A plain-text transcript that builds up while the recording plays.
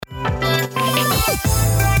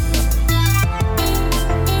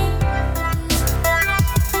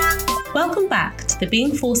the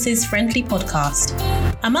Being Forces Friendly Podcast,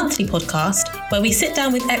 a monthly podcast where we sit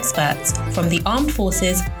down with experts from the armed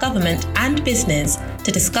forces, government and business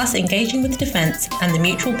to discuss engaging with defence and the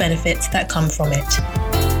mutual benefits that come from it.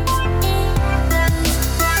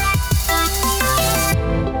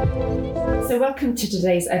 So welcome to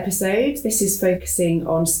today's episode. This is focusing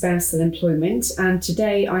on spousal employment, and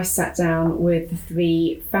today I sat down with the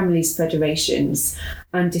three families federations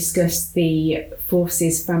and discussed the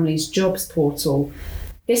Forces Families Jobs Portal.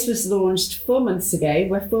 This was launched 4 months ago.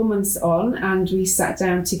 We're 4 months on, and we sat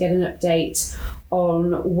down to get an update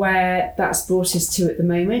on where that's brought us to at the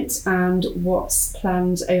moment and what's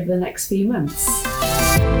planned over the next few months.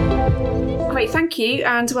 Great, thank you,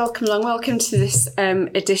 and welcome along. Welcome to this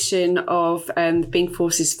edition of the Being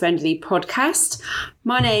Forces Friendly podcast.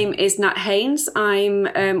 My name is Nat Haynes. I'm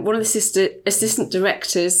one of the assistant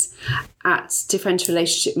directors at Defence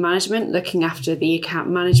Relationship Management, looking after the account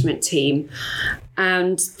management team.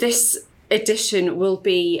 And this edition will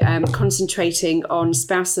be concentrating on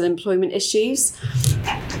spousal employment issues.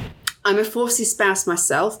 I'm a Forces spouse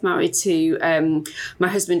myself, married to my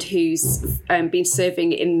husband, who's been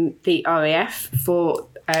serving in the RAF for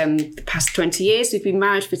the past 20 years. We've been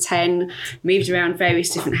married for 10, moved around various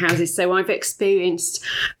different houses. So I've experienced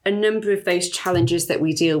a number of those challenges that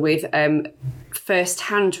we deal with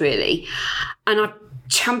firsthand, really. And I've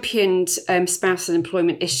championed spousal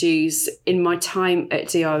employment issues in my time at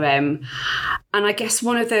DRM. And I guess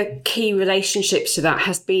one of the key relationships to that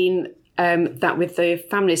has been that with the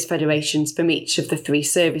families federations from each of the three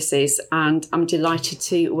services, and I'm delighted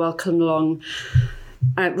to welcome along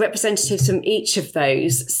representatives from each of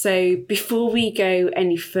those. So before we go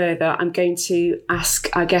any further, I'm going to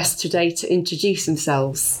ask our guests today to introduce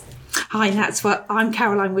themselves. Hi, Nat. Well, I'm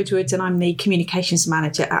Caroline Woodward and I'm the Communications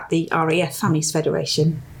Manager at the RAF Families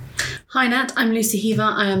Federation. Hi Nat, I'm Lucy Heaver.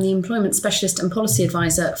 I am the Employment Specialist and Policy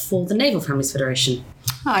Advisor for the Naval Families Federation.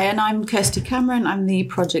 Hi, and I'm Kirsty Cameron. I'm the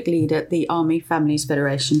Project Lead at the Army Families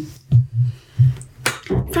Federation.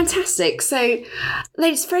 Fantastic. So,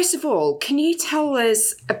 ladies, first of all, can you tell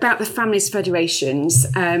us about the Families Federations,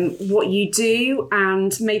 what you do,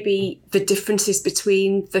 and maybe the differences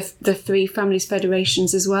between the three Families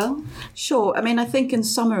Federations as well? Sure. I mean, I think in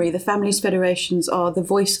summary, the Families Federations are the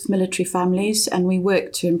voice of military families, and we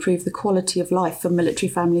work to improve the quality of life for military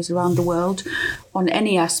families around the world on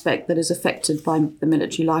any aspect that is affected by the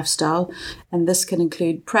military lifestyle. And this can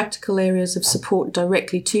include practical areas of support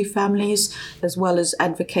directly to families, as well as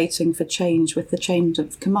advocating for change with the change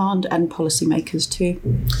of command and policymakers too.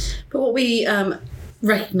 But what we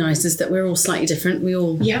recognise is that we're all slightly different. We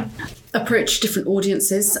all approach different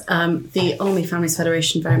audiences. The Army Families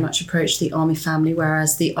Federation very much approach the Army family,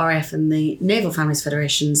 whereas the RAF and the Naval Families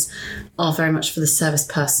Federations are very much for the service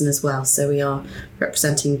person as well. So we are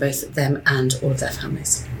representing both them and all of their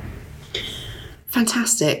families.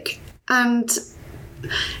 Fantastic. And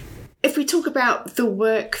if we talk about the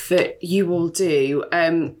work that you all do,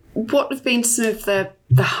 what have been some of the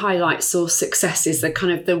highlights or successes, the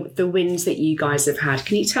kind of the wins that you guys have had?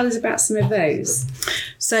 Can you tell us about some of those?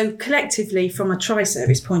 So collectively, from a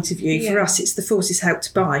tri-service point of view, for us, it's the Forces Help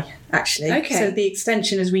to Buy, actually. Okay. So the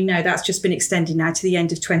extension, as we know, that's just been extended now to the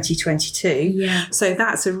end of 2022. Yeah. So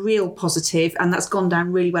that's a real positive, and that's gone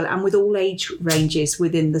down really well, and with all age ranges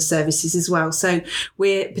within the services as well. So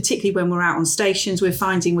we're, particularly when we're out on stations, we're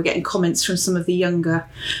finding we're getting comments from some of the younger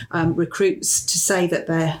recruits to say that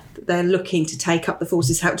they're looking to take up the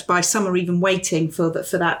Forces Help to Buy. Some are even waiting for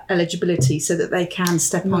that eligibility so that they can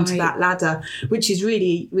step onto that ladder, which is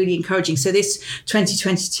really, really encouraging. So this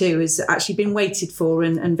 2022 has actually been waited for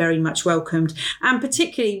and very much welcomed. And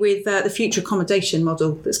particularly with the future accommodation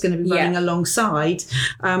model that's going to be running alongside,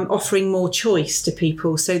 offering more choice to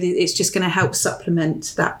people. So it's just going to help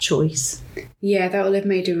supplement that choice. Yeah, that will have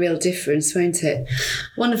made a real difference, won't it?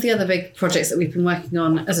 One of the other big projects that we've been working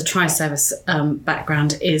on as a tri-service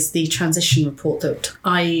background is the transition report that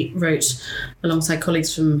I wrote alongside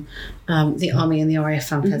colleagues from the Army and the RAF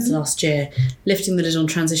FAMFEDs last year. Lifting the Lid on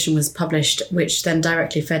Transition was published, which then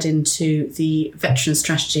directly fed into the veteran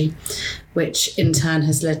strategy, which in turn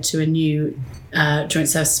has led to a new joint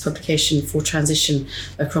services publication for transition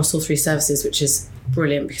across all three services, which is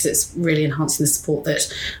brilliant because it's really enhancing the support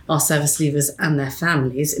that our service leavers and their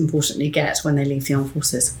families importantly get when they leave the armed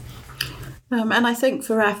forces. And I think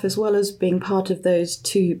for RAF, as well as being part of those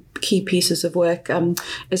two key pieces of work,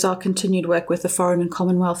 is our continued work with the foreign and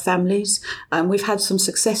Commonwealth families. We've had some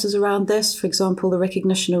successes around this. For example, the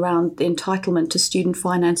recognition around the entitlement to Student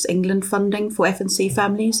Finance England funding for F&C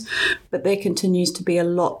families. But there continues to be a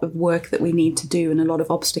lot of work that we need to do and a lot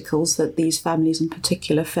of obstacles that these families in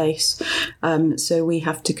particular face. So we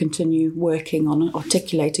have to continue working on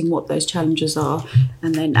articulating what those challenges are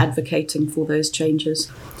and then advocating for those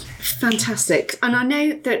changes. Fantastic. And I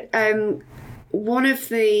know that one of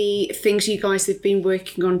the things you guys have been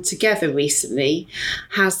working on together recently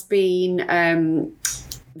has been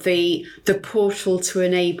the portal to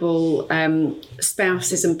enable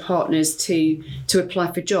spouses and partners to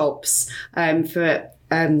apply for jobs for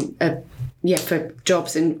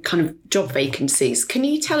jobs and kind of job vacancies. Can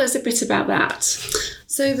you tell us a bit about that?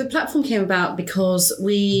 So the platform came about because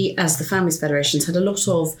we, as the Families Federations, had a lot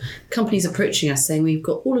of companies approaching us saying we've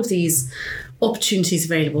got all of these opportunities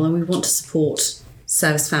available and we want to support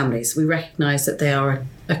service families. We recognise that they are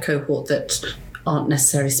a cohort that aren't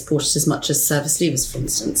necessarily supported as much as service leavers, for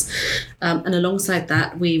instance. And alongside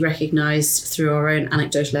that, we recognised through our own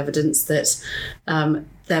anecdotal evidence that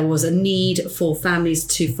there was a need for families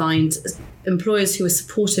to find employers who were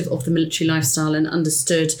supportive of the military lifestyle and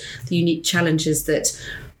understood the unique challenges that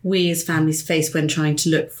we as families face when trying to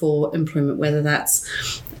look for employment, whether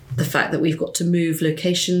that's the fact that we've got to move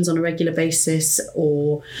locations on a regular basis,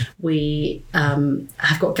 or we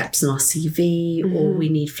have got gaps in our CV, or we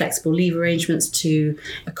need flexible leave arrangements to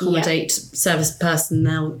accommodate service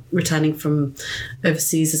personnel returning from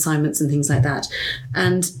overseas assignments and things like that.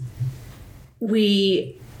 And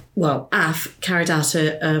AF carried out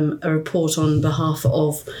a report on behalf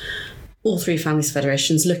of all three Families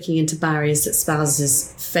Federations looking into barriers that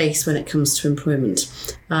spouses face when it comes to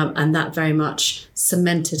employment. And that very much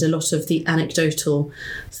cemented a lot of the anecdotal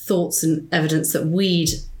thoughts and evidence that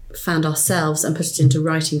we'd found ourselves and put it into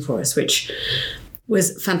writing for us, which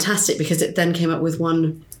was fantastic because it then came up with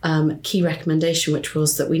one key recommendation, which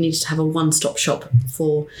was that we needed to have a one-stop shop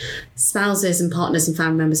for spouses and partners and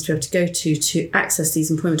family members to be able to go to access these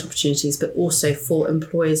employment opportunities, but also for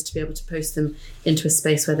employers to be able to post them into a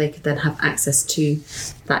space where they could then have access to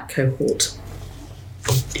that cohort.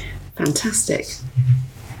 Fantastic.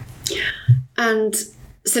 And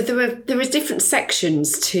so there are different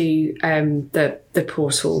sections to the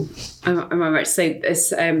portal. Am I right? So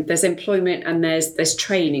there's employment and there's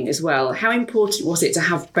training as well. How important was it to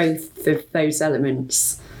have both of those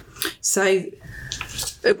elements? So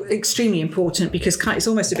extremely important, because it's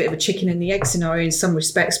almost a bit of a chicken and the egg scenario in some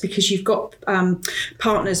respects, because you've got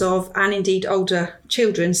partners of, and indeed older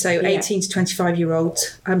children, so 18 to 25-year-old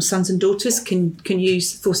sons and daughters can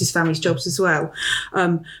use Forces Families Jobs as well.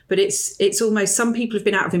 But it's almost, some people have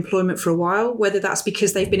been out of employment for a while, whether that's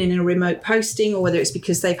because they've been in a remote posting or whether it's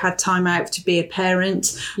because they've had time out to be a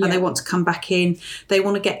parent and they want to come back in. They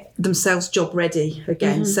want to get themselves job ready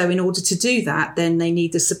again. So in order to do that, then they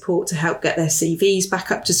need the support to help get their CVs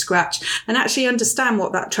back up to scratch and actually understand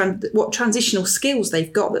what transitional skills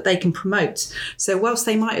they've got that they can promote. So whilst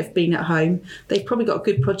they might have been at home, they've probably got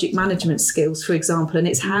good project management skills, for example, and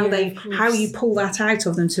it's how you pull that out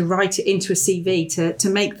of them to write it into a CV to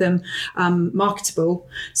make them marketable,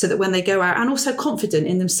 so that when they go out, and also confident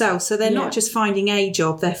in themselves, so they're not just finding a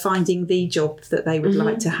job, they're finding the job that they would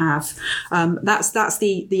like to have. That's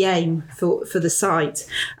the aim for the site.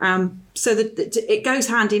 So that it goes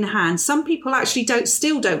hand in hand. Some people actually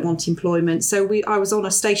still don't want employment. So I was on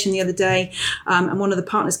a station the other day, and one of the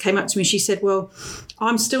partners came up to me. She said, "Well,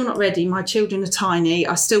 I'm still not ready. My children are tiny.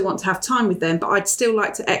 I still want to have time with them, but I'd still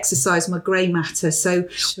like to exercise my grey matter. So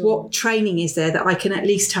what training is there that I can at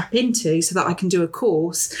least tap into so that I can do a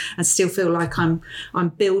course and still feel like I'm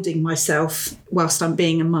building myself whilst I'm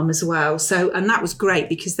being a mum as well?" So, and that was great,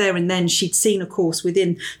 because there and then she'd seen a course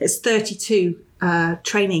there's 32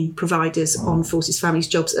 training providers on Forces Families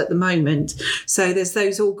Jobs at the moment. So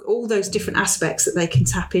there's all those different aspects that they can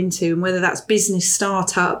tap into, and whether that's business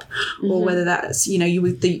startup or whether that's you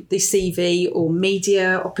with the CV or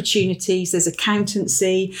media opportunities. There's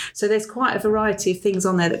accountancy. So there's quite a variety of things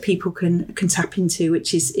on there that people can tap into,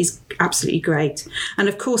 which is absolutely great. And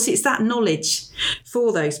of course, it's that knowledge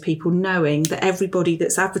for those people, knowing that everybody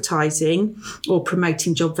that's advertising or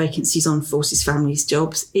promoting job vacancies on Forces Families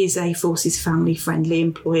Jobs is a Forces Family friendly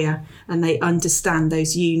employer, and they understand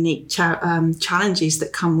those unique challenges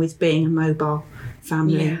that come with being a mobile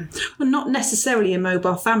family. Well, not necessarily a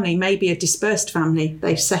mobile family, maybe a dispersed family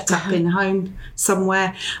they've set up in home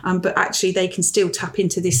somewhere, but actually they can still tap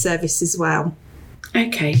into this service as well.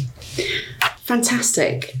 Okay,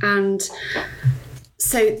 fantastic. And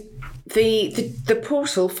so The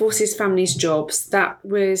portal, Forces Families Jobs, that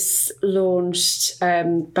was launched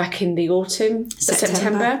back in the autumn,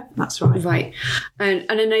 September. That's right. Right. And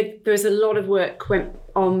I know there was a lot of work went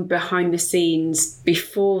on behind the scenes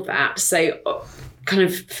before that. So kind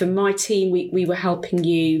of for my team, we were helping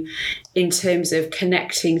you in terms of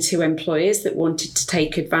connecting to employers that wanted to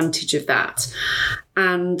take advantage of that.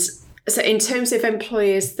 And so in terms of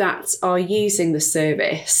employers that are using the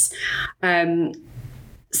service,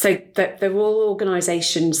 so that they're all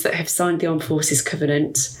organisations that have signed the Armed Forces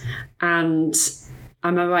Covenant. And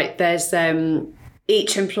am I right? There's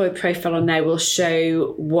each employer profile on there will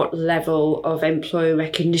show what level of employer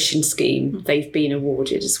recognition scheme they've been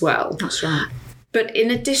awarded as well. That's right. But in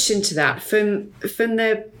addition to that, from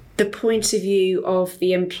the point of view of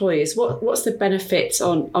the employers, what's the benefit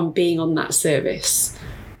on being on that service?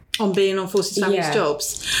 On being on Forces Families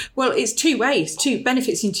Jobs? Well, it's two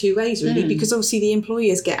benefits in two ways, really, because obviously the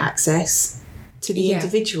employers get access to the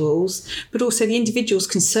individuals, but also the individuals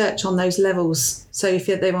can search on those levels. So if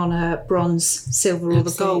they're on a bronze, silver or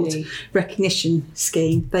the gold recognition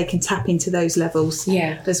scheme, they can tap into those levels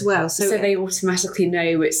as well. So they automatically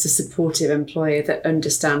know it's a supportive employer that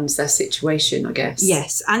understands their situation, I guess.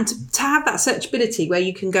 Yes, and to have that searchability where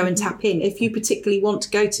you can go and tap in. If you particularly want to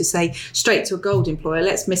go to, say, straight to a gold employer,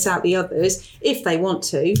 let's miss out the others, if they want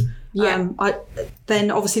to,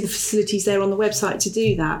 then obviously the facility's there on the website to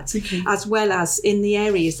do that, as well as in the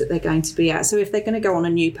areas that they're going to be at. So if they're going to go on a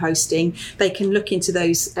new posting, they can look into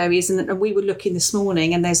those areas. And we were looking this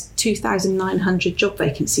morning, and there's 2,900 job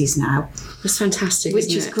vacancies now. That's fantastic,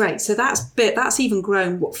 which is great. So that's even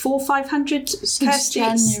grown, 400 or 500 since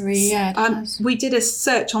January. We did a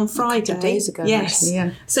search on Friday. A couple of days ago. Yes. Actually,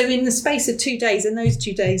 yeah. So in the space of 2 days, and those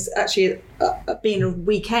 2 days actually being a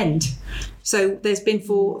weekend. So there's been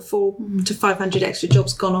 400 to 500 extra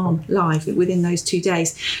jobs gone on live within those 2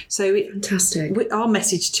 days. So fantastic. Our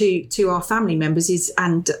message to our family members is,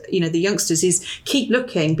 and the youngsters, is keep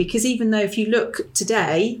looking, because even though if you look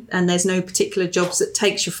today and there's no particular jobs that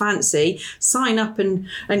takes your fancy, sign up and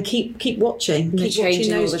keep watching. Keep watching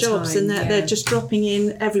those jobs, and they're just dropping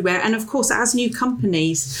in everywhere. And of course, as new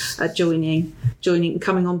companies are joining and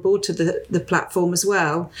coming on board to the platform as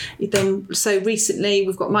well, then so recently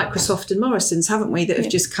we've got Microsoft and Morrison's, haven't we, that have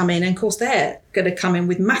just come in, and of course they're going to come in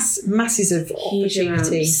with masses of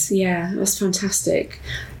opportunity. Yeah, that's fantastic.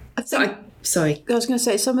 I was going to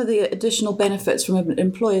say some of the additional benefits from an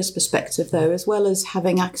employer's perspective, though, as well as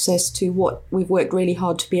having access to what we've worked really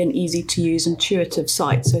hard to be an easy to use, intuitive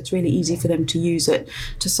site. So it's really easy for them to use it,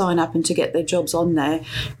 to sign up and to get their jobs on there.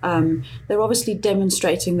 They're obviously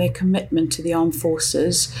demonstrating their commitment to the armed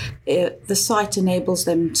forces. The site enables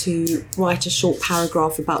them to write a short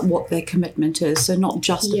paragraph about what their commitment is. So not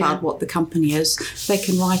just about what the company is. They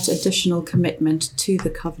can write additional commitment to the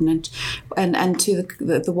covenant and to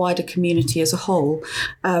the wider community as a whole.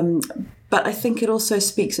 But I think it also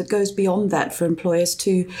it goes beyond that for employers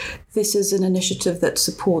too. This is an initiative that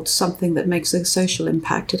supports something that makes a social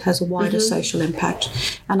impact. It has a wider social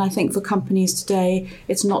impact. And I think for companies today,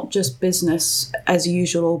 it's not just business as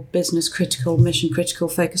usual, business critical, mission critical,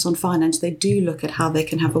 focus on finance. They do look at how they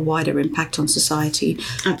can have a wider impact on society.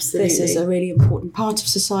 Absolutely. This is a really important part of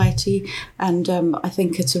society. And I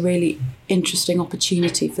think it's a really interesting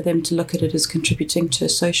opportunity for them to look at it as contributing to a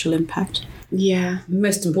social impact. Yeah.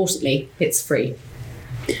 Most importantly, it's free.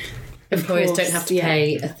 Employers don't have to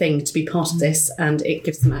pay a thing to be part of this, and it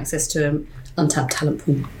gives them access to an untapped talent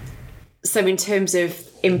pool. So in terms of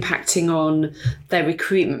impacting on their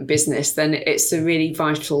recruitment business, then it's a really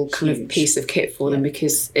vital kind of piece of kit for them,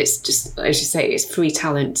 because it's just, as you say, it's free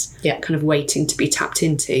talent kind of waiting to be tapped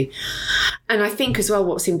into. And I think as well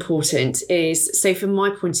what's important is, so from my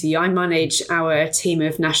point of view, I manage our team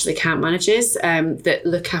of national account managers that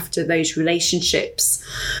look after those relationships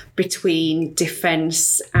between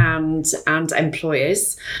defence and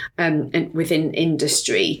employers and within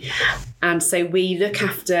industry. And so we look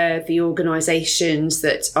after the organisations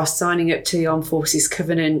that are signing up to the Armed Forces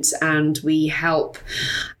Covenant, and we help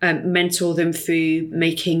mentor them through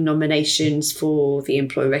making nominations for the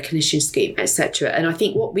Employer Recognition Scheme, etc. And I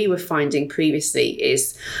think what we were finding previously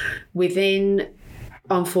is within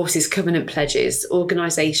Armed Forces Covenant pledges,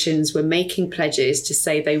 organisations were making pledges to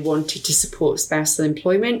say they wanted to support spousal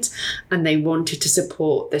employment, and they wanted to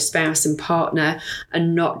support the spouse and partner,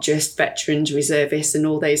 and not just veterans, reservists and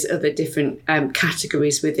all those other different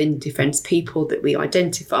categories within defence people that we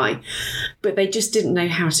identify. But they just didn't know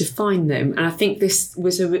how to find them. And I think this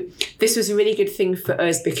was a really good thing for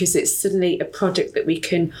us, because it's suddenly a product that we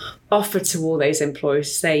can offer to all those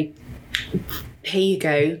employers, say, here you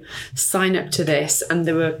go, sign up to this. And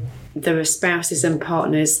there were there are spouses and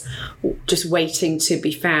partners just waiting to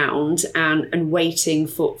be found and waiting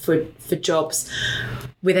for jobs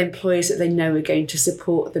with employers that they know are going to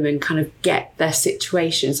support them and kind of get their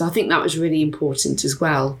situation. So I think that was really important as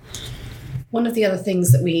well. One of the other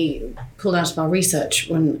things that we pulled out of our research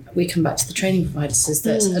when we come back to the training providers is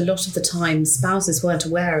that a lot of the time spouses weren't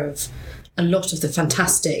aware of a lot of the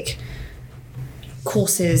fantastic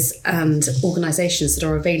courses and organisations that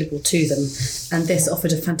are available to them, and this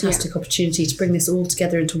offered a fantastic opportunity to bring this all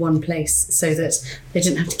together into one place so that they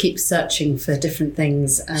didn't have to keep searching for different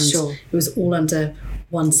things, and it was all under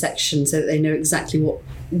one section so that they know exactly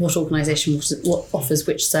what organisation what offers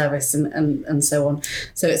which service and so on.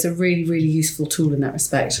 So it's a really, really useful tool in that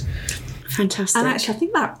respect. Fantastic. And actually, I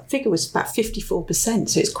think that figure was about 54%,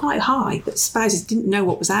 so it's quite high, but spouses didn't know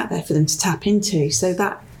what was out there for them to tap into. So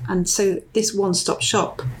this one-stop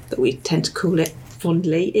shop, that we tend to call it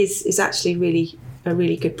fondly, is actually really a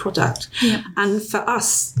really good product. Yeah. And for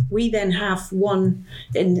us, we then have one,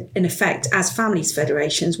 in effect, as families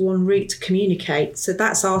federations, one route to communicate. So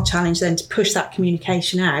that's our challenge then, to push that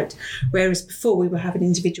communication out. Whereas before we were having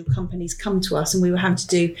individual companies come to us and we were having to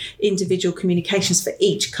do individual communications for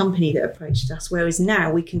each company that approached us. Whereas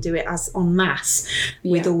now we can do it as en masse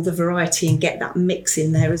with all the variety and get that mix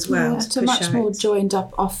in there as well. Yeah, it's a much more joined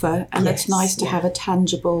up offer, and it's nice to have a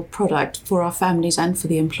tangible product for our families and for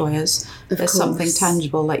the employers. There's something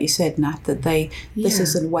tangible, like you said, Nat, that this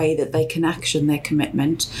is a way that they can action their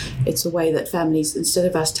commitment. It's a way that families, instead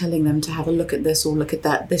of us telling them to have a look at this or look at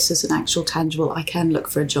that, this is an actual tangible, I can look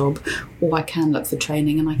for a job or I can look for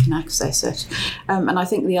training and I can access it. And I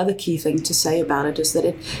think the other key thing to say about it is that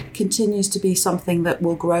it continues to be something that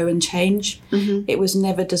will grow and change. Mm-hmm. It was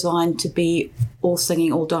never designed to be all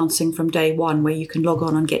singing, all dancing from day one where you can log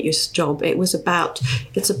on and get your job. It's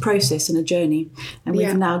a process and a journey. And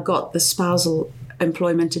we've now got the spousal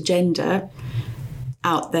employment agenda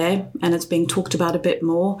out there, and it's being talked about a bit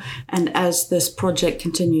more. And as this project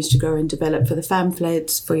continues to grow and develop for the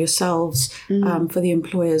FamFleds, for yourselves, for the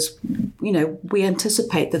employers, we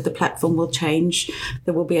anticipate that the platform will change,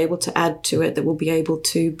 that we'll be able to add to it, that we'll be able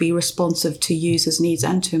to be responsive to users' needs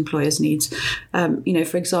and to employers' needs.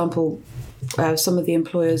 For example, some of the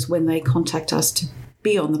employers, when they contact us to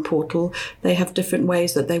be on the portal, they have different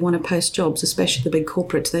ways that they want to post jobs, especially the big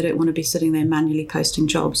corporates. They don't want to be sitting there manually posting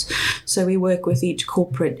jobs. So we work with each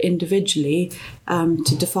corporate individually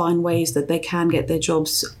to define ways that they can get their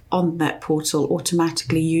jobs on that portal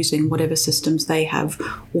automatically using whatever systems they have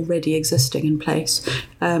already existing in place.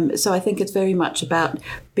 So I think it's very much about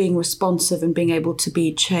being responsive and being able to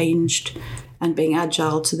be changed and being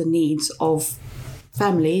agile to the needs of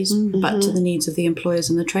families, but to the needs of the employers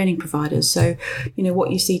and the training providers. So, what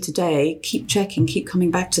you see today, keep checking, keep coming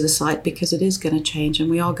back to the site, because it is going to change and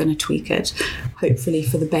we are going to tweak it, hopefully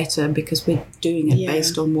for the better, because we're doing it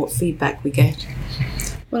based on what feedback we get.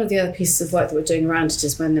 One of the other pieces of work that we're doing around it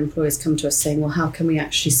is when employers come to us saying, well, how can we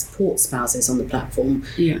actually support spouses on the platform?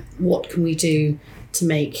 Yeah. What can we do to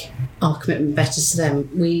make our commitment better to them?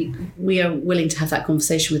 We are willing to have that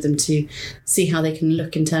conversation with them to see how they can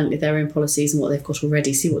look internally at their own policies and what they've got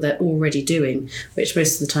already, see what they're already doing, which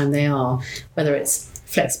most of the time they are, whether it's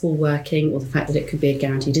flexible working or the fact that it could be a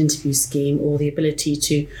guaranteed interview scheme or the ability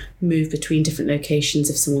to move between different locations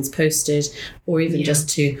if someone's posted, or even just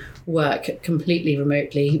to work completely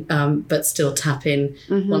remotely but still tap in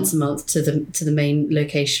once a month to the main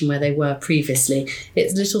location where they were previously.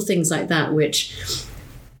 It's little things like that which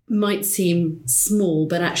might seem small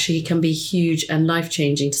but actually can be huge and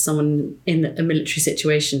life-changing to someone in a military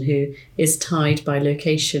situation who is tied by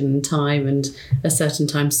location, time and a certain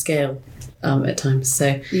time scale at times.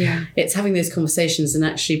 So it's having those conversations and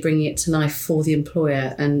actually bringing it to life for the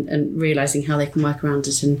employer and realising how they can work around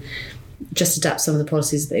it and just adapt some of the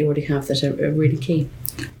policies that they already have that are really key.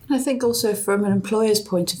 I think also from an employer's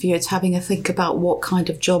point of view, it's having a think about what kind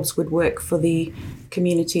of jobs would work for the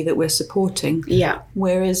community that we're supporting. Yeah.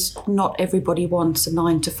 Whereas not everybody wants a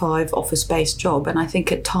 9-to-5 office-based job. And I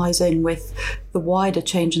think it ties in with the wider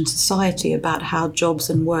change in society about how jobs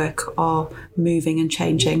and work are moving and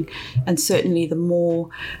changing. And certainly the more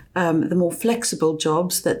flexible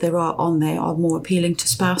jobs that there are on there are more appealing to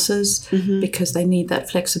spouses because they need that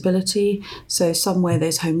flexibility. So somewhere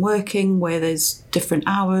there's home working, where there's different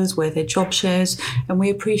hours, where there are job shares, and we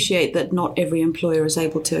appreciate that not every employer is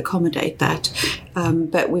able to accommodate that.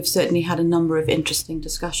 But we've certainly had a number of interesting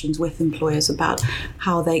discussions with employers about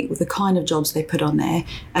how the kind of jobs they put on there,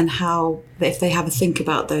 and how if they have a think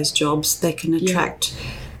about those jobs, they can attract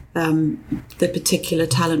the particular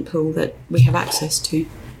talent pool that we have access to.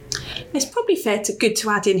 It's probably good to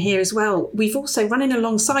add in here as well. We've also, running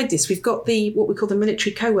alongside this, we've got what we call the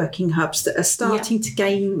military co-working hubs that are starting to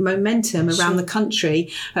gain momentum around the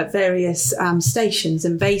country at various stations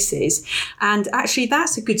and bases. And actually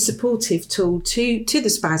that's a good supportive tool to the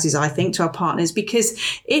spouses, I think, to our partners, because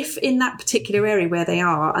if in that particular area where they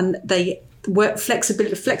are and they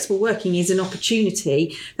flexible working is an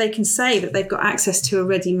opportunity, they can say that they've got access to a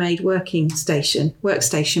ready-made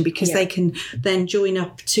workstation because they can then join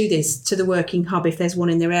up to the working hub if there's one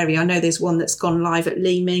in their area. I know there's one that's gone live at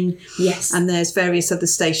Leeming, and there's various other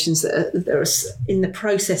stations that are in the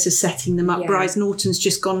process of setting them up. Brize Norton's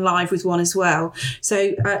just gone live with one as well.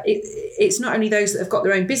 So it's not only those that have got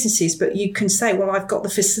their own businesses, but you can say, well, I've got the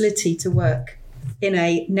facility to work in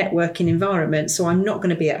a networking environment, so I'm not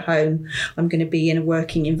going to be at home. I'm going to be in a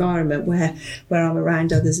working environment where I'm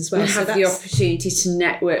around others as well. And have the opportunity to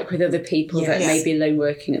network with other people that may be lone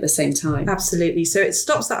working at the same time. Absolutely. So it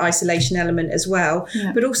stops that isolation element as well,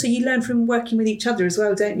 but also you learn from working with each other as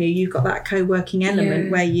well, don't you? You've got that co-working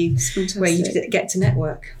element where you get to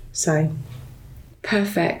network. So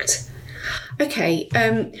perfect. Okay,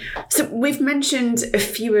 so we've mentioned a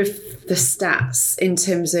few of the stats in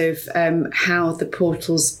terms of how the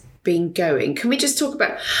portal's been going. Can we just talk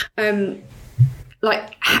about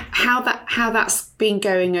how that's been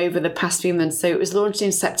going over the past few months? So it was launched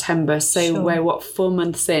in September, so we're 4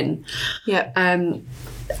 months in. Yeah.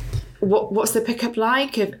 What's the pickup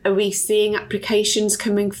like? Are we seeing applications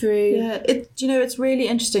coming through? Yeah, it's really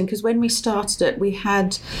interesting because when we started it, we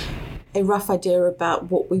had a rough idea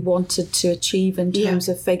about what we wanted to achieve in terms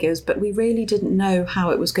of figures, but we really didn't know how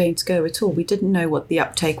it was going to go at all. We didn't know what the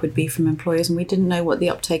uptake would be from employers, and we didn't know what the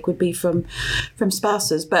uptake would be from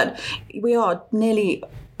spouses. But we are nearly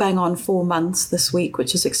bang on 4 months this week,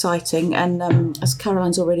 which is exciting. And as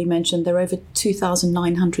Caroline's already mentioned, there are over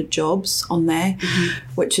 2,900 jobs on there,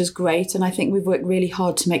 which is great. And I think we've worked really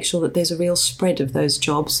hard to make sure that there's a real spread of those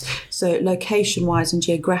jobs. So location-wise and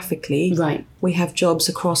geographically, we have jobs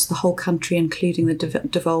across the whole country, including the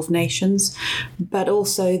devolved nations, but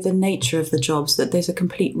also the nature of the jobs, that there's a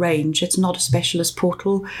complete range. It's not a specialist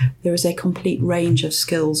portal. There is a complete range of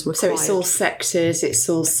skills required. So it's all sectors, it's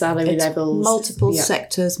all salary levels. Multiple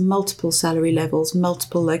sectors, multiple salary levels,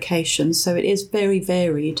 multiple locations. So it is very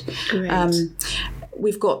varied.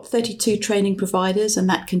 We've got 32 training providers, and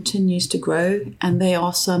that continues to grow. And there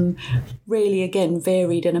are some really, again,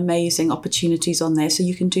 varied and amazing opportunities on there. So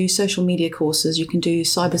you can do social media courses, you can do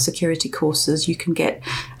cybersecurity courses, you can get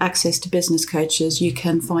access to business coaches, you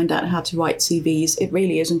can find out how to write CVs. It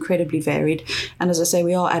really is incredibly varied. And as I say,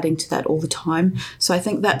 we are adding to that all the time. So I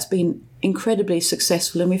think that's been incredibly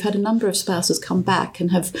successful, and we've had a number of spouses come back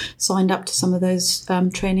and have signed up to some of those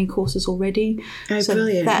training courses already. So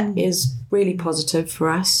brilliant. That is really positive for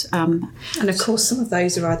us. And of course, some of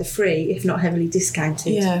those are either free, if not heavily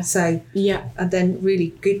discounted. And then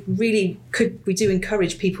we do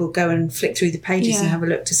encourage people to go and flick through the pages and have a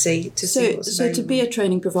look to see what's available. So to be a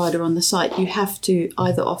training provider on the site, you have to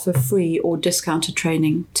either offer free or discounted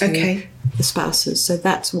training to the spouses. So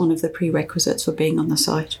that's one of the prerequisites for being on the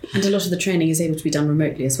site. And a lot of the training is able to be done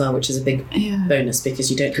remotely as well, which is a big bonus, because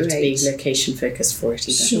you don't have to be location focused for it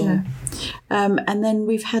either. And then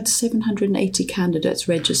we've had 780 candidates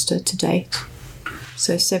register to date.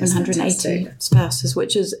 So 780 spouses,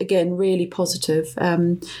 which is, again, really positive.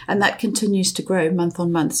 And that continues to grow month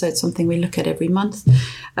on month. So it's something we look at every month.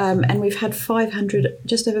 And we've had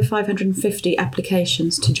just over 550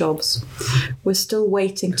 applications to jobs. We're still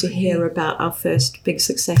waiting to hear about our first big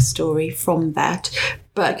success story from that.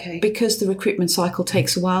 But because the recruitment cycle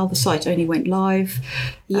takes a while, the site only went live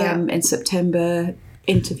in September.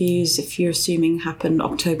 Interviews, if you're assuming, happen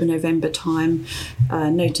October, November time.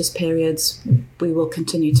 Notice periods, we will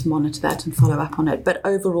continue to monitor that and follow up on it. But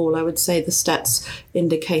overall, I would say the stats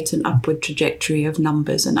indicate an upward trajectory of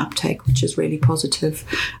numbers and uptake, which is really positive.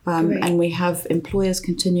 And we have employers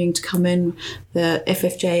continuing to come in. The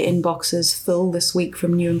FFJ inboxes fill this week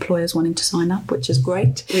from new employers wanting to sign up, which is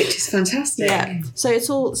great. Which is fantastic. Yeah. So it's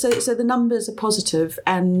all so the numbers are positive,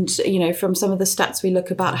 and from some of the stats we look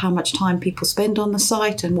about how much time people spend on the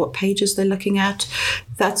site and what pages they're looking at.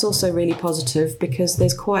 That's also really positive, because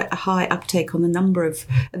there's quite a high uptake on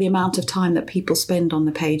the amount of time that people spend on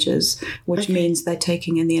the pages, which means they're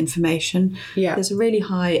taking in the information. There's a really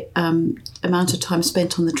high amount of time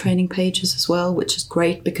spent on the training pages as well, which is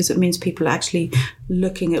great, because it means people are actually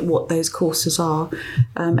looking at what those courses are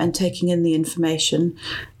and taking in the information.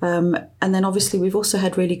 And then obviously we've also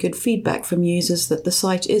had really good feedback from users that the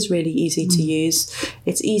site is really easy to use.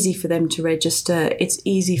 It's easy for them to register. it's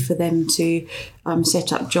easy for them to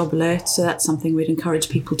set up job alerts. So that's something we'd encourage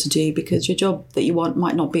people to do, because your job that you want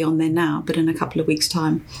might not be on there now, but in a couple of weeks'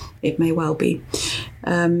 time, it may well be.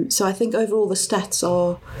 So I think overall the stats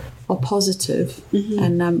are positive,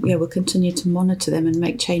 and we'll continue to monitor them and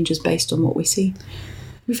make changes based on what we see.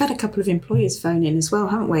 We've had a couple of employers phone in as well,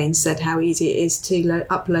 haven't we, and said how easy it is to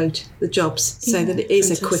upload the jobs, so that it is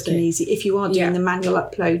a quick and easy. If you are doing the manual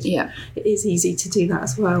upload, it is easy to do that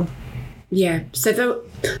as well. Yeah, so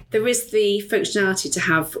there is the functionality to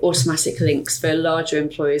have automatic links for larger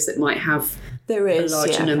employers that might have a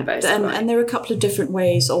larger number. And there are a couple of different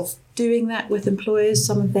ways of doing that with employers.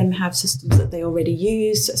 Some of them have systems that they already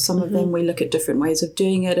use. Some of them we look at different ways of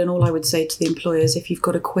doing it. And all I would say to the employers, if you've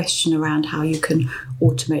got a question around how you can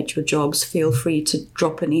automate your jobs, feel free to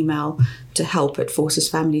drop an email to help at Forces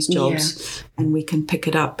Families Jobs, and we can pick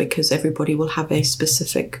it up, because everybody will have a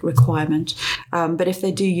specific requirement. But if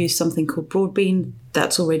they do use something called Broadbean,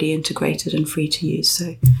 that's already integrated and free to use.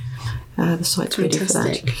 So the site's ready for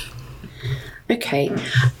that. Okay.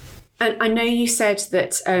 And I know you said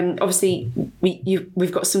that obviously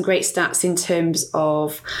we've got some great stats in terms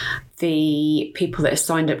of the people that have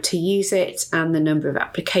signed up to use it and the number of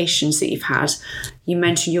applications that you've had. You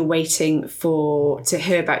mentioned you're waiting to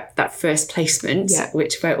hear about that first placement,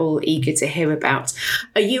 which we're all eager to hear about.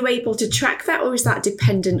 Are you able to track that, or is that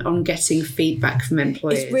dependent on getting feedback from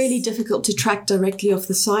employers? It's really difficult to track directly off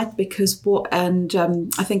the site, because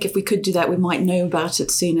I think if we could do that, we might know about it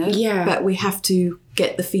sooner. Yeah. But we have to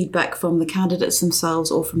get the feedback from the candidates themselves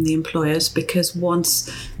or from the employers, because once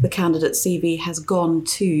the candidate CV has gone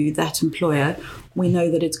to that employer, we know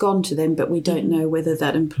that it's gone to them, but we don't know whether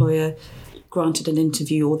that employer granted an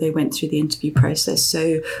interview or they went through the interview process.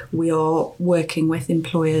 So we are working with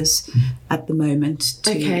employers at the moment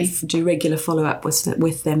to do regular follow-up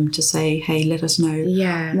with them to say, hey, let us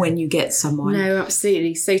know when you get someone. No,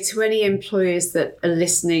 absolutely. So to any employers that are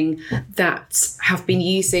listening that have been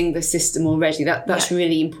using the system already, that's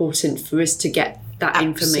really important for us to get that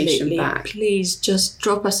information back. Please just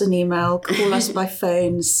drop us an email, call us by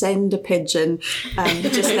phone, send a pigeon,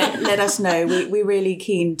 just let us know. We're really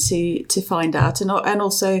keen to find out. And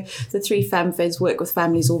also the 3 FamFeds work with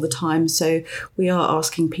families all the time, so we are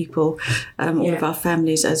asking people, all of our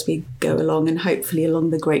families, as we go along, and hopefully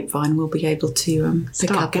along the grapevine we'll be able to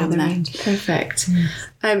pick up on that. Perfect.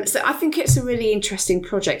 So I think it's a really interesting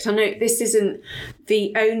project. I know this isn't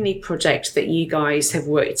the only project that you guys have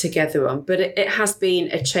worked together on, but it has been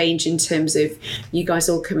a change in terms of you guys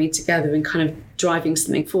all coming together and kind of driving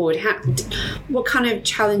something forward. What kind of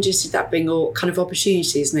challenges did that bring, or kind of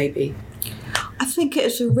opportunities maybe? I think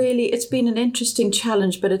it's been an interesting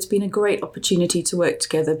challenge, but it's been a great opportunity to work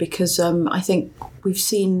together, because I think we've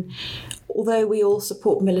seen, although we all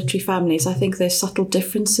support military families, I think there's subtle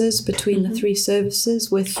differences between the 3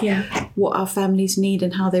 services with what our families need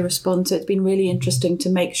and how they respond. So it's been really interesting to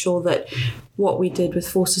make sure that what we did with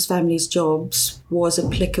Forces Families Jobs was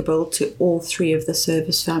applicable to all 3 of the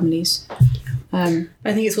service families. I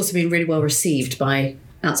think it's also been really well received by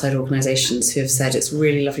outside organisations who have said it's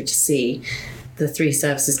really lovely to see the 3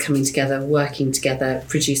 services coming together, working together,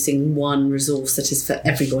 producing one resource that is for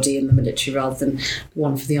everybody in the military, rather than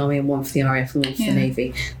one for the Army and one for the RAF and one for the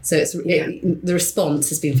Navy. So the response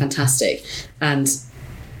has been fantastic, and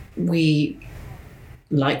we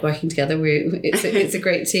like working together. It's a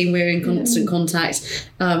great team. We're in constant contact,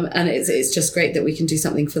 and it's just great that we can do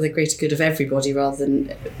something for the greater good of everybody rather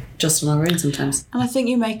than just on our own sometimes. And I think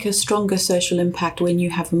you make a stronger social impact when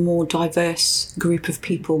you have a more diverse group of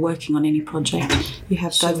people working on any project. You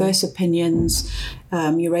have diverse opinions.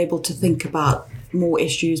 You're able to think about more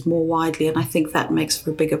issues more widely, and I think that makes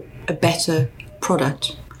for a better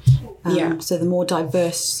product. So the more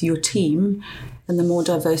diverse your team, and the more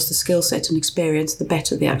diverse the skill set and experience, the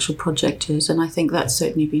better the actual project is. And I think that's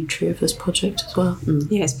certainly been true of this project as well.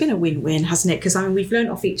 Yeah, it's been a win-win, hasn't it? Because we've learned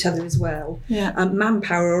off each other as well. Yeah.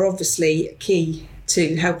 Manpower are obviously key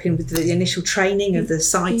to helping with the initial training of the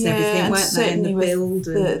site and everything, weren't they? And the build.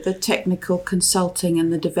 The technical consulting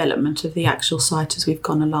and the development of the actual site as we've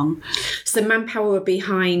gone along. So Manpower were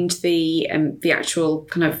behind the actual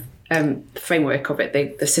kind of framework of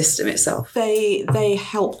it, the system itself. They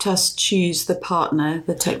helped us choose the partner,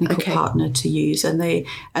 the technical partner to use, and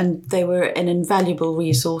they were an invaluable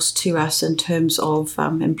resource to us in terms of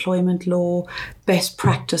employment law, best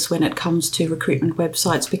practice when it comes to recruitment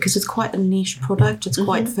websites, because it's quite a niche product. It's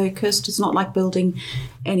quite focused. It's not like building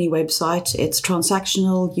any website. It's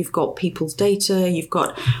transactional. You've got people's data. You've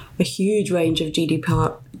got a huge range of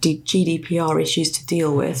GDPR issues to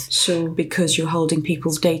deal with. Sure. Because you're holding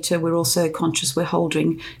people's data. We're also conscious we're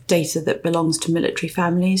holding data that belongs to military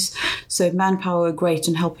families. So Manpower are great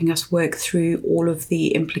in helping us work through all of the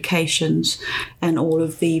implications and all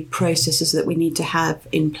of the processes that we need to have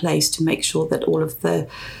in place to make sure that all of the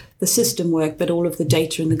system worked, but all of the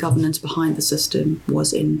data and the governance behind the system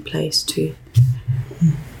was in place too.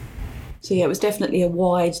 So yeah, it was definitely a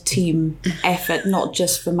wide team effort, not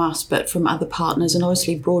just from us, but from other partners. And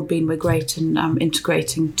obviously Broadbean were great in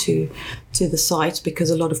integrating to the site,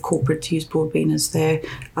 because a lot of corporates use Broadbean as their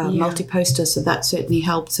multi-poster, so that certainly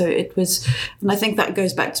helped. So it was, and I think that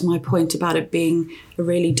goes back to my point about it being a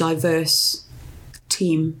really diverse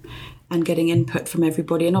team and getting input from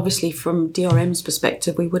everybody. And obviously from DRM's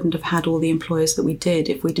perspective, we wouldn't have had all the employers that we did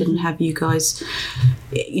if we didn't have you guys,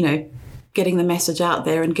 getting the message out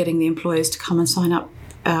there and getting the employers to come and sign up,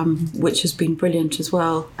 which has been brilliant as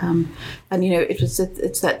well.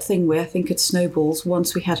 It's that thing where I think it snowballs.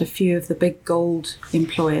 Once we had a few of the big gold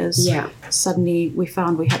employers, suddenly we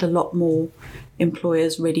found we had a lot more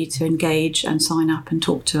employers ready to engage and sign up and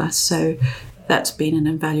talk to us. So that's been an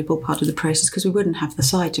invaluable part of the process, because we wouldn't have the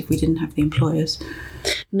site if we didn't have the employers.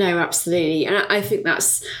 No, absolutely. And I think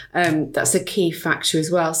that's a key factor as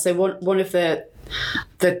well. So one of the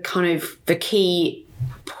key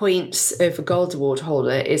points of a Gold Award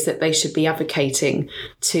holder is that they should be advocating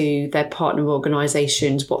to their partner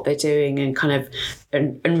organisations what they're doing and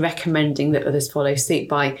and recommending that others follow suit.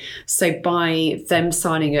 By them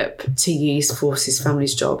signing up to use Forces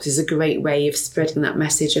Families Jobs is a great way of spreading that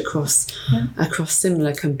message across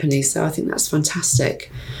similar companies. So I think that's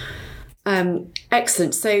fantastic.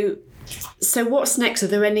 Excellent. So what's next? Are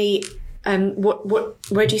there any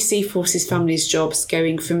where do you see Forces Families Jobs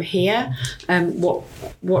going from here?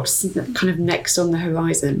 What's kind of next on the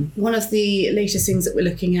horizon? One of the latest things that we're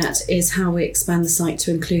looking at is how we expand the site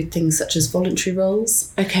to include things such as voluntary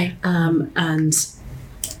roles. Okay. And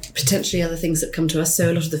potentially other things that come to us.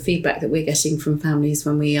 So a lot of the feedback that we're getting from families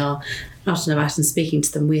when we are out and about and speaking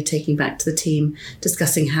to them, we're taking back to the team,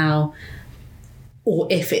 discussing how, or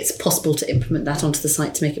if it's possible to implement that onto the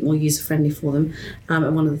site to make it more user-friendly for them.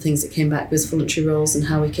 And one of the things that came back was voluntary roles and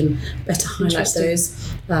how we can better highlight those.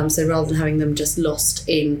 So rather than having them just lost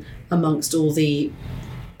in amongst all the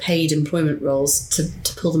paid employment roles, to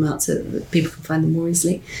pull them out so that people can find them more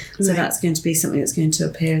easily. Right. So that's going to be something that's going to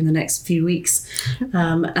appear in the next few weeks,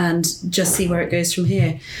 and just see where it goes from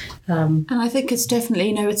here. And I think it's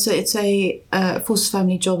definitely, it's a Forces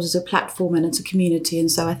Family Jobs is a platform and it's a community,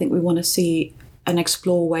 and so I think we want to see and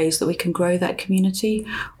explore ways that we can grow that community.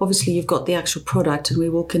 Obviously, you've got the actual product, and we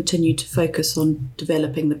will continue to focus on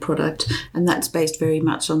developing the product, and that's based very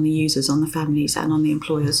much on the users, on the families, and on the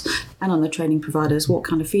employers, and on the training providers. What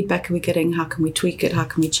kind of feedback are we getting? How can we tweak it? How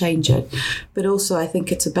can we change it? But also, I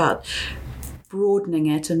think it's about broadening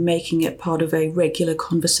it and making it part of a regular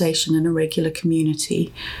conversation and a regular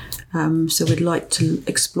community. So we'd like to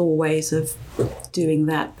explore ways of doing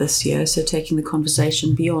that this year, so taking the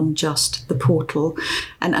conversation beyond just the portal,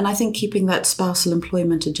 and I think keeping that spousal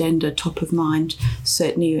employment agenda top of mind,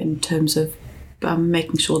 certainly in terms of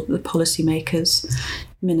making sure that the policymakers,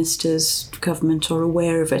 ministers, government are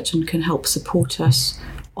aware of it and can help support us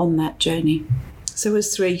on that journey. So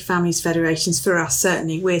as three families federations, for us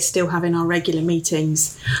certainly, we're still having our regular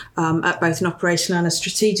meetings at both an operational and a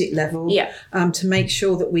strategic level, to make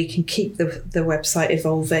sure that we can keep the website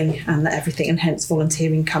evolving and that everything, and hence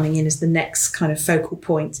volunteering coming in as the next kind of focal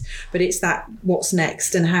point. But it's that what's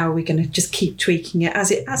next and how are we going to just keep tweaking it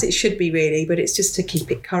as it should be really, but it's just to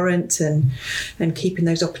keep it current and keeping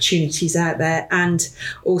those opportunities out there, and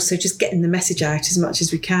also just getting the message out as much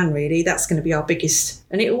as we can really. That's going to be our biggest,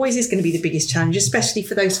 and it always is going to be the biggest challenge, especially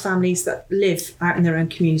for those families that live out in their own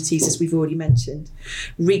communities, as we've already mentioned,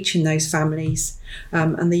 reaching those families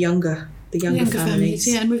and the younger families.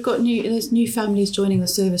 Yeah, and we've got there's new families joining the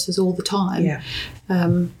services all the time. Yeah.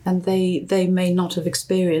 And they may not have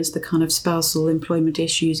experienced the kind of spousal employment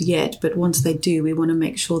issues yet, but once they do, we want to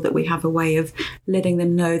make sure that we have a way of letting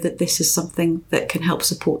them know that this is something that can help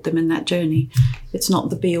support them in that journey. It's not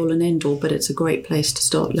the be all and end all, but it's a great place to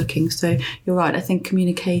start looking. So you're right, I think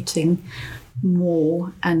communicating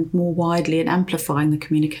more and more widely and amplifying the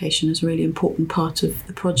communication is a really important part of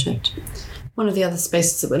the project. One of the other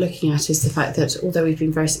spaces that we're looking at is the fact that although we've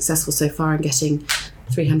been very successful so far in getting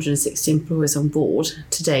 360 employers on board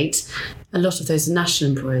to date, a lot of those are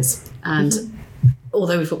national employers. And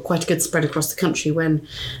although we've got quite a good spread across the country, when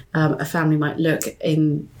a family might look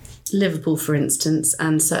in Liverpool, for instance,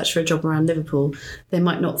 and search for a job around Liverpool, they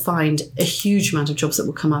might not find a huge amount of jobs that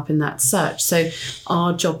will come up in that search. So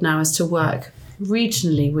our job now is to work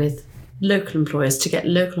regionally with local employers to get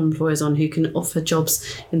local employers on who can offer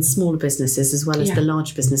jobs in smaller businesses as well as the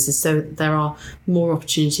large businesses. So there are more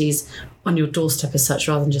opportunities on your doorstep as such,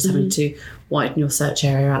 rather than just having to widen your search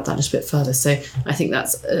area out that little bit further. So I think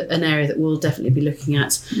that's an area that we'll definitely be looking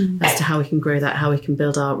at as to how we can grow that, how we can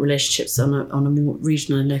build our relationships on a more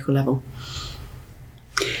regional and local level.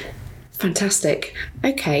 Fantastic.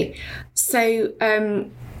 Okay. So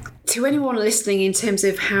to anyone listening, in terms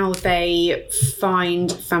of how they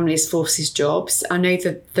find Families Forces jobs, I know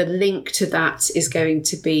that the link to that is going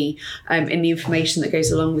to be in the information that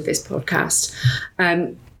goes along with this podcast.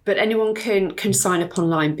 But anyone can sign up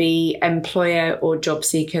online, be employer or job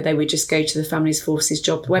seeker. They would just go to the Families Forces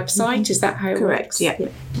job website. Is that how it works? Yeah.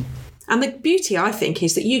 And the beauty, I think,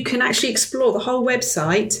 is that you can actually explore the whole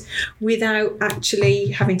website without actually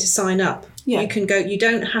having to sign up. Yeah. You can go, you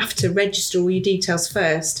don't have to register all your details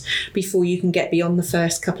first before you can get beyond the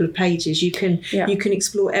first couple of pages. You can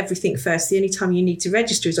explore everything first. The only time you need to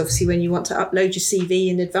register is obviously when you want to upload your CV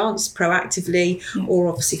in advance proactively, or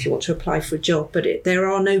obviously if you want to apply for a job. But there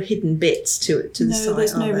are no hidden bits to the site. No,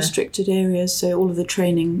 there's no restricted areas. So all of the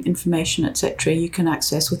training information, etc., you can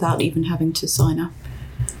access without even having to sign up.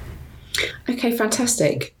 Okay,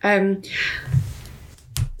 fantastic.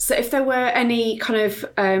 So if there were any kind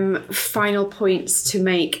of final points to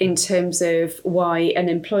make in terms of why an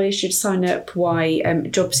employer should sign up, why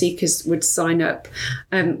job seekers would sign up,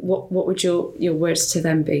 what would your words to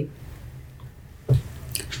them be?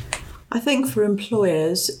 I think for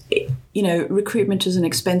employers, recruitment is an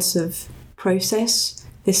expensive process.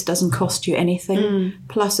 This doesn't cost you anything.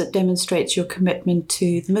 Plus, it demonstrates your commitment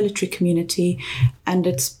to the military community, and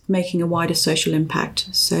it's making a wider social impact.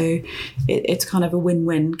 So it's kind of a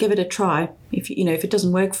win-win. Give it a try. If it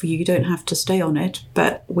doesn't work for you, you don't have to stay on it.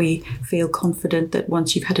 But we feel confident that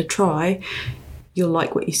once you've had a try, you'll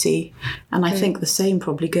like what you see. And I think the same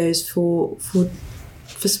probably goes for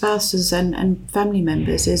spouses and family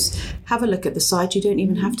members, is have a look at the site. You don't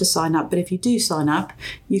even have to sign up, but if you do sign up,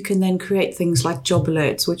 you can then create things like job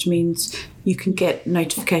alerts, which means you can get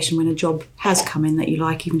notification when a job has come in that you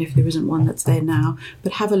like, even if there isn't one that's there now.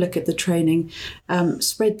 But have a look at the training,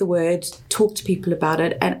 spread the word, talk to people about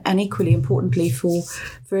it, and equally importantly for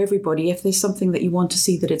everybody, if there's something that you want to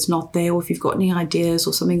see that it's not there, or if you've got any ideas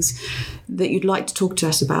or something that you'd like to talk to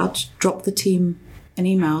us about, drop the team an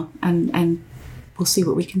email and we'll see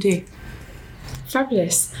what we can do.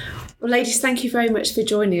 Fabulous. Well, ladies, thank you very much for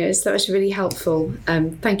joining us. That was really helpful.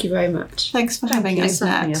 Thank you very much. Thanks for having us,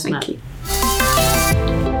 Nat. Thank you.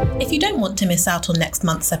 If you don't want to miss out on next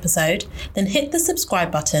month's episode, then hit the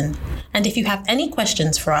subscribe button. And if you have any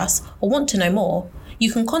questions for us or want to know more,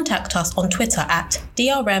 you can contact us on Twitter at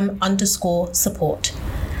DRM_support.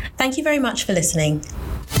 Thank you very much for listening.